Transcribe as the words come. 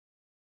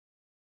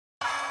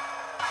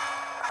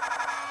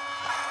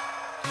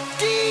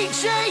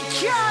DJ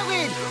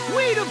Khaled,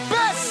 we the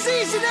best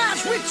season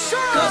has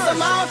returned. Cause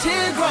I'm out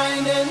here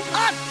grinding.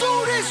 I do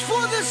this for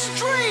the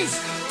streets,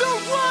 the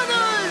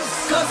runners.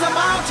 Cause I'm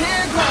out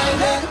here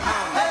grinding.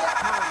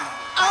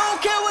 I don't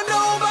care what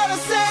nobody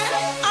say,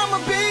 I'ma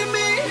be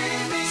me.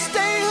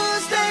 Stay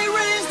hood, stay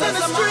raised in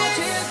the streets. I'm out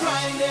here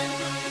grinding.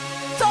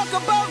 Talk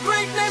about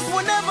greatness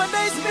whenever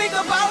they speak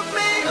about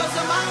me. Cause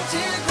I'm out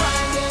here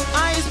grinding.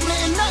 I ain't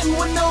splitting nothing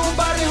with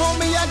nobody,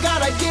 homie. I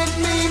gotta get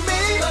me.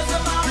 Cause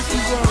I'm out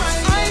here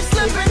grinding. I ain't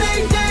slipping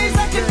 8 days,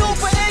 I can go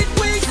for 8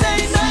 weeks.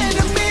 Ain't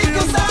nothing to me,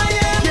 cause I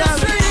am the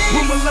street.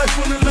 Put my life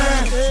on the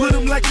line, put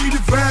them like me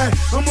divine.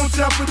 I'm on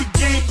top of the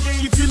game,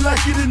 if you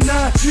like it or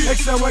not.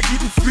 That's how I get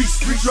the free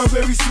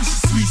strawberry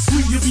sweet.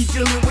 You be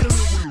dealing with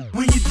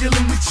when you're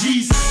dealing with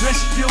G's. Now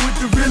she deal with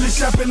the realest,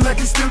 shopping like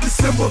it's still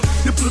December.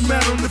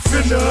 Diplomat on the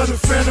fender of the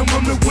phantom,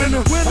 I'm the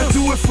winner. I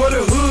do it for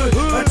the hood,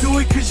 I do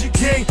it cause you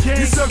can't.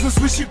 You suckers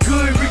wish you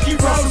could, Ricky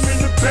Ross, I'm in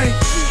the bank.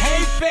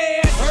 Hey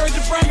fans, heard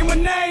you bringing my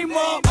name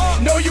up.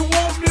 Know you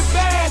want me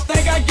bad,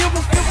 think I give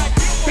a fuck.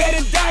 Bet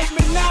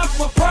indictment now,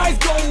 my price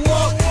go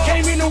up.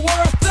 Came in the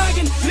world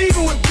thuggin',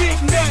 leaving with big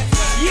nuts.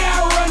 Yeah,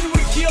 I run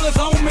with killers,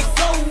 homie,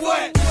 so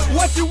what?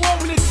 What you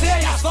want me to tell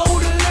you? I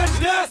sold a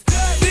little dust.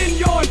 Send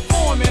your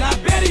informant, I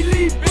bet he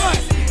leave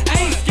bust. I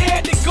ain't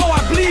scared to go, I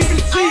believe in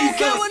Jesus. I don't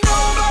care what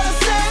nobody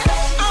say,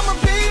 I'ma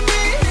be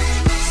me.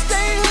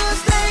 Stay hood,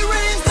 stay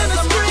raised in the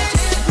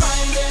streets.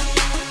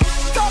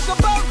 Talk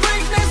about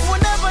greatness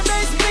whenever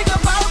they speak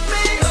about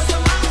me. Cause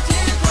I'm out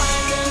here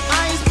grinding.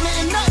 I ain't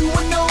splitting nothing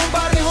with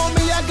nobody,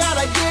 homie. I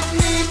gotta get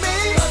me.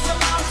 Cause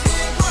I'm out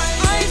here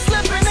grinding. I ain't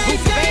slipping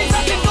 8 days,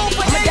 I can go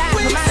for 8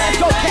 weeks.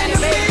 Ain't nothing to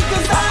me,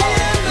 cause I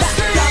am the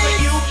street.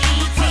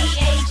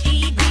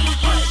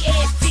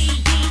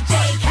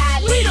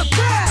 We the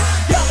best.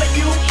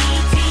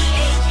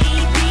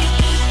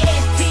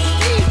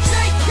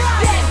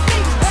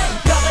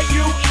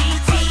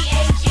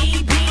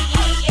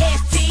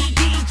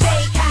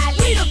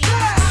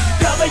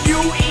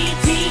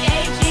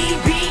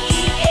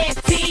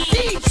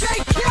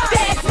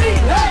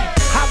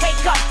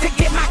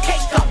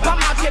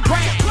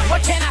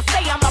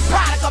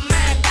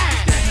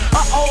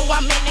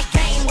 I'm in the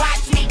game,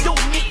 watch me do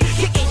me.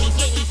 Kick any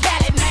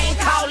valid name,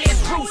 call this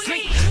Bruce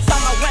Lee.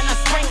 Summer, winter,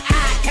 spring,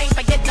 I can't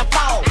forget the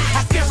fall.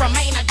 I still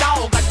remain a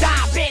dog, a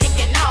diabetic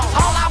and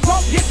all I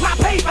want is my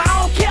paper, I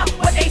don't care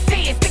what they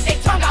say. Stick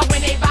their tongue out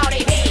when they bow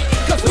their head.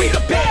 Cause we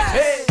the best.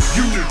 Hey,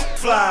 you knew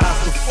flies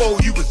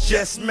before you was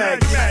just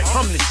maggots.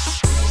 I'm the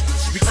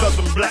because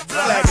I'm black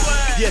flagging.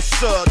 Yes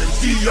sir, the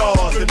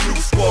DR's the new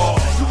squad.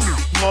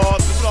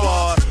 Mars the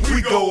squad, we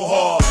go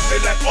hard. They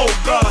like, oh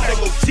God, they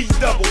go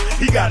T-double.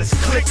 He got his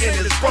clique and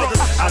his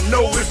brothers. I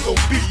know it's gonna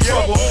be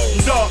trouble.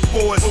 Dark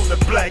boys on the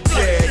black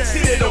jag.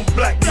 See they don't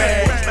black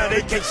mags, now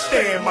they can't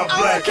stand my black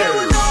I don't care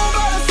what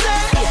nobody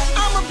say,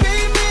 I'ma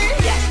be me.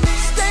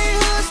 Stay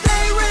hood,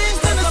 stay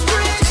raised in the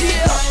streets.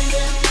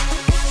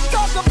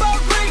 Talk about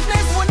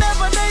greatness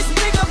whenever they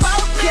speak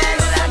about me. I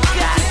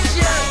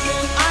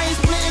ain't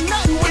splitting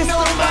nothing with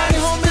nobody,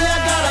 homie. I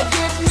gotta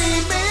get me.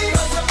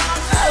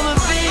 I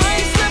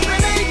ain't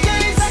slipping 8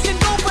 days, I can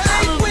go for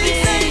 8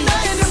 weeks. Ain't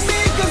nothing to me,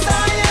 cause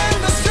I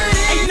am the street.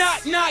 Hey, knock,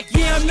 knock,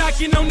 yeah, I'm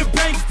knocking on the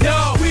bank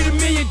door. With $1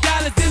 million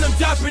and I'm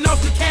dropping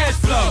off the cash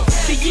flow.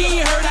 See, you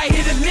ain't heard I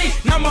hit a lick,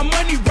 now my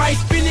money right,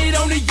 spin it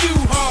on the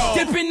U-Haul.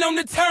 Dipping on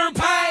the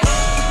turnpike,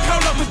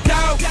 call up my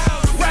dog,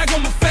 rag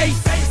on my face,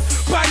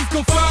 body's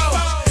gon' fall,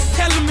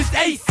 tell him it's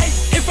ace.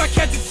 If I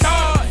catch a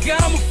charge, yeah,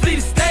 I'ma flee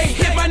the state.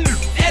 Hit my new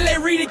LA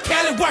Reed and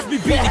Cali, watch me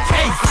beat the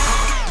case.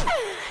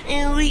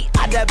 And we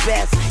are the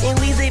best, and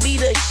we say be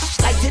the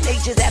like the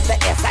H's at the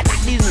S. I got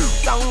these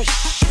songs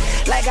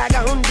like I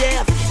got them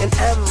deaf, and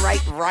I'm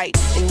right,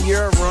 and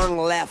you're wrong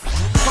left.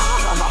 Ha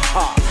ha ha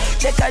ha.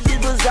 Check out this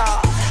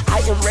bizarre. I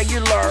am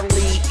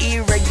regularly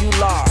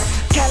irregular.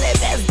 Cali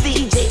best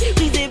DJ,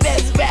 we the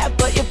best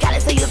rapper. If Cali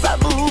say it's a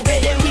movie,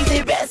 then we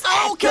the best actor. I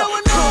don't care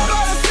what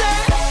nobody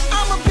say,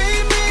 I'ma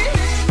be me.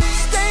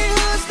 Stay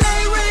hood,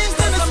 stay raised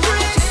in the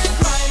streets.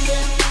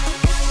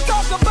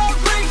 Talk about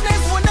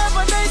greatness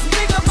whenever they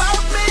speak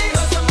about me.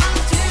 Cause I'm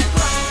out here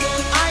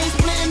grinding. I ain't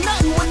splitting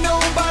nothing with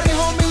nobody,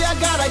 homie. I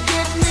gotta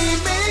get me.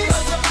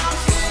 Cause I'm out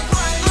here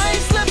grinding. I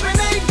ain't slipping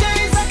 8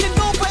 days, I can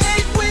go for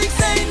 8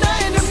 weeks. Ain't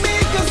nothing to me,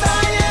 cause I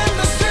am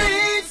the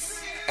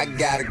streets. I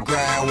gotta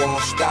grind,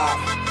 won't stop,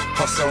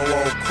 hustle,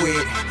 won't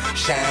quit.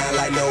 Shine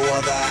like no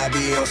other, I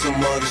be on some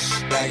other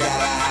shit. I got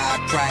a high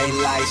price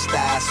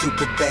lifestyle,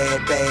 super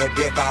bad.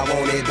 If I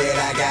want it, bet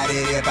I got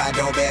it. If I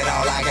don't bet,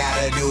 all I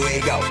gotta do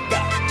is go.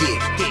 Get,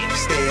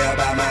 stay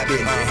about my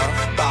business.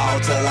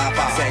 Ball till I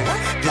fall,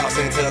 floss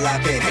until I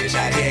finish.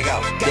 I here go,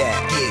 get,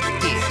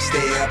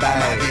 stay about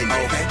my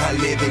business. I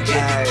live in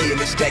Jimmy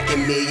Kimmel,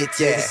 stacking million to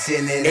the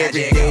ceiling.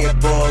 Every day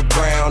above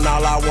ground,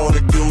 all I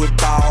wanna do is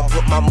ball.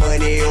 Put my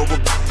money over,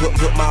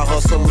 put my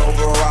hustle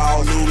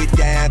overall. Louis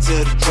down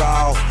to the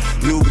draw.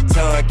 Louis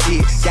Vuitton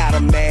kicks, got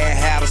a mad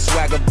hat, a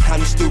swagger,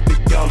 I'm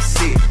stupid, dumb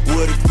sick.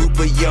 With a group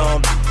of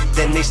young,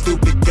 then they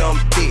stupid, dumb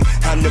thick.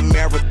 I'm the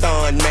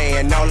marathon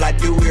man, all I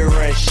do is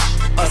run shit.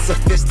 A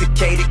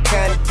sophisticated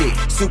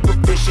convict.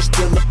 Superficial,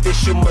 still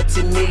official,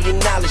 multi-million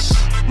dollars.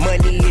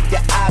 Money is the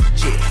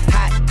object.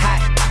 Hot,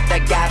 hot. I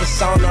got a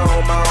sauna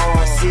on my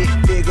arm. Sick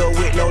figure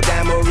with no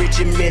diamond, rich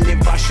and million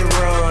Varsity.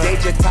 They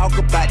just talk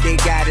about they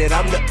got it.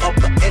 I'm the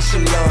upper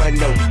echelon.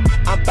 No,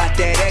 I'm about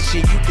that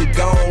action. You could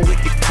go on with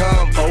the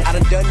combo. I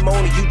done more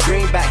than you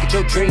dream back.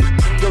 Get your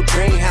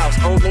dream house.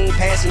 On lean,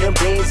 passing them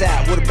beans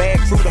out. With a bag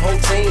crew, the whole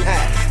team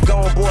high. Go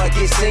on, boy,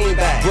 get seen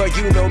back. Bro,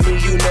 you know me,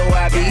 you know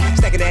I be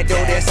stacking that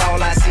dough. That's all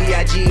I see.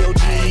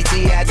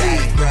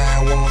 IGOGETID.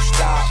 Grind won't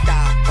stop.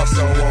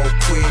 Hustle won't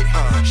quit.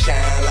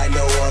 Shine like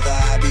no other.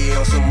 I be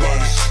on some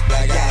other shit.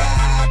 I got a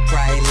high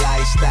price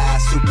lifestyle,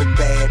 super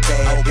bad.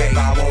 If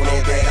I want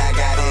it, bet I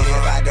got it.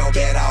 If I don't,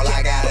 bet all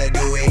I gotta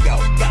do is go.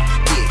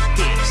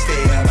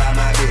 Stay up by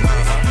my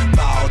business.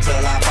 Ball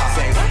till I fall.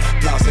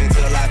 Lost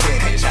until I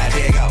finish. I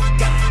just go.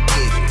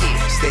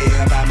 Stay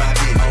up by my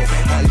business.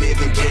 I'm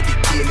living just to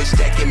kill it,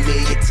 stacking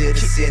million to the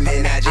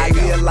ceiling. I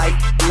real life,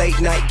 late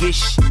night get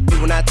shit.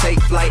 When I take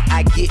flight,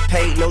 I get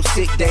paid, no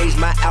sick days.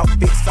 My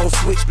outfits on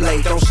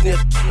switchblade, don't sniff,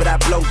 but I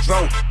blow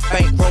drone.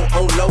 Bankroll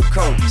on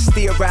loco,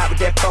 still ride with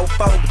that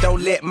fofo, but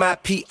don't let my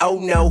P.O.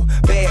 know.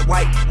 Bad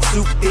white,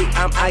 soup thick,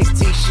 I'm iced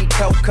tea, she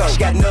cocoa. She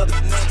got another,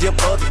 them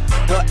other,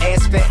 her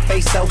ass fat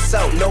face so.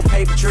 No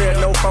paper trail,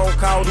 no phone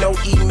call, no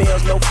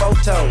emails, no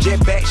photos.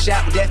 Jet back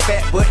shot with that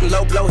fat button,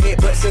 low blow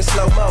head butts in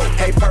slow mo.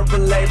 Hey, purple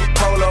label,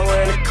 polo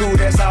and a cool,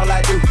 that's all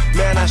I do.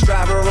 Man, I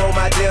strive to roll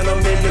my denim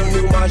in them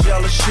new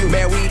Margiela shoe.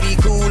 Man, we be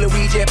cool and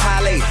we just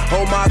parlay.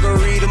 Oh,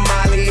 margarita,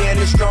 Molly, and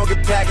the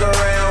strongest pack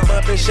around.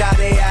 Bumpin'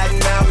 Sade out in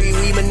Maui.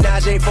 We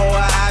menage for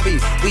a hobby.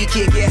 We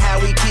kick it how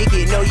we kick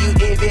it. Know you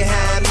envy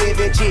how I'm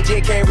living.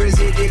 Chick can't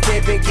resist it.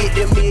 Pimpin', get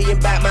the million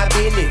back my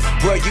business.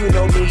 Bro, you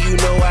know me, you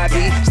know I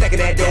be stacking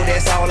that dough,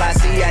 that's all I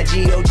see.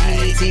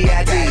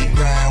 IGOGETID.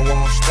 Grind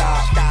won't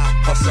stop.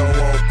 Hustle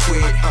won't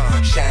quit.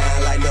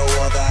 Shine like no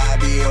other. I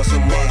be on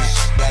some other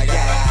shit. I got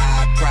a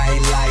high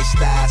price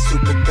lifestyle,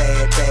 super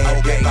bad.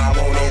 If I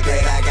want it,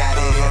 bet I got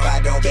it. If I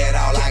don't, bet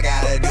all I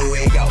gotta do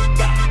is go.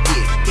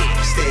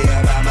 Stay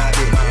up by my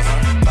business.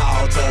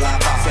 Ball till I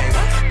fall.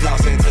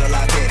 Lost until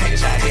I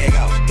finish. I just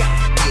go.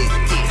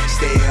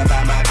 Stay up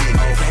by my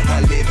business.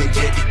 I'm living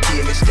just to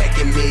kill it,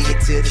 stacking million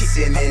to the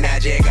ceiling. I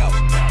just go.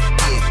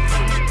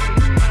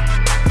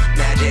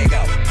 Now just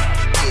go.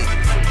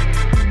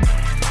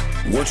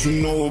 What you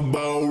know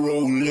about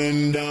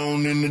rolling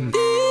down in the deep?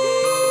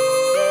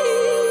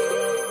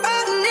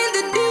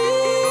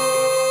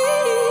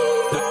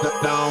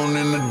 Down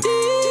in the deep.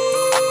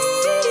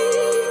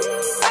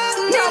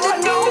 Now I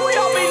know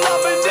y'all be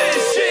loving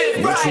this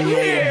shit right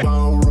here.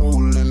 About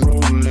rolling.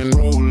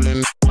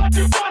 What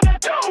you gonna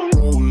do?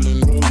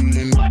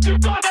 Rolling. What you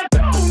gonna do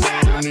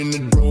now? Down in the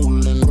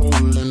rolling.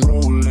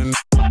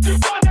 What you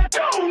gonna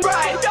do?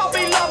 Right, y'all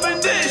be loving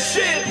this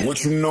shit. What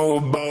you know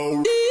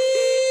about?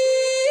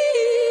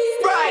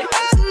 Right.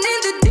 Down in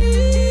the deep.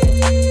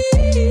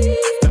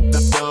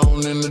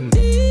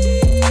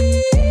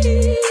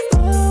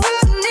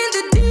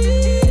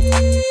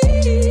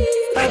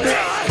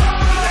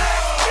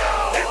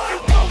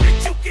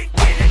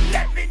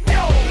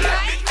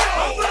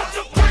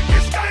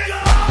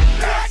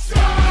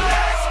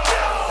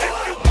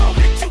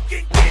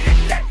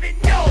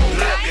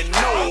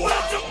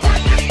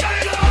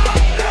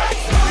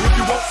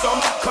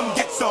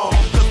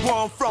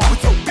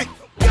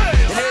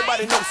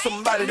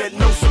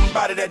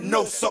 Somebody that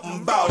knows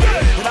something about it.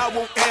 And I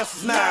want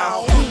answers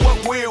now. Who, what,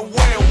 where,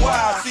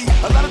 why? See,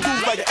 a lot of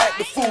dudes like to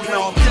act the fool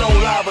now. Get on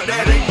live, but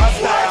that ain't my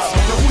style.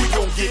 So who he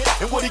gon' get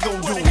and what he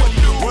gon' do?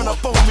 Run up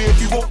on me if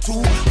you want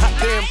to. Hot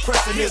damn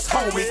pressing his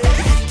homies.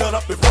 He's done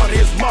up in front of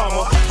his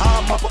mama.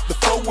 I'm up the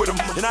floor with him.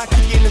 And I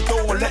kick in the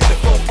door and let the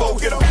fofo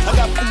get him. I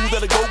got fools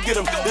that'll go get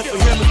him. That's for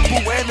him and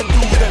Boo and them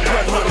dudes that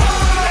run with him.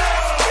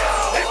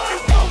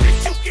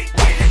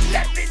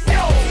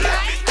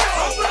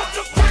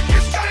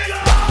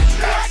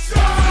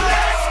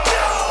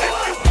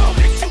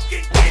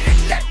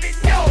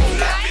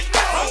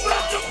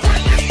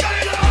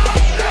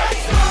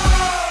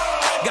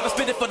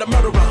 For the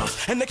murderers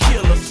and the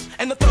killers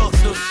and the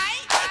thugsters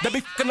that be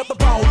fucking up the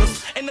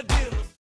ballers and the dealers.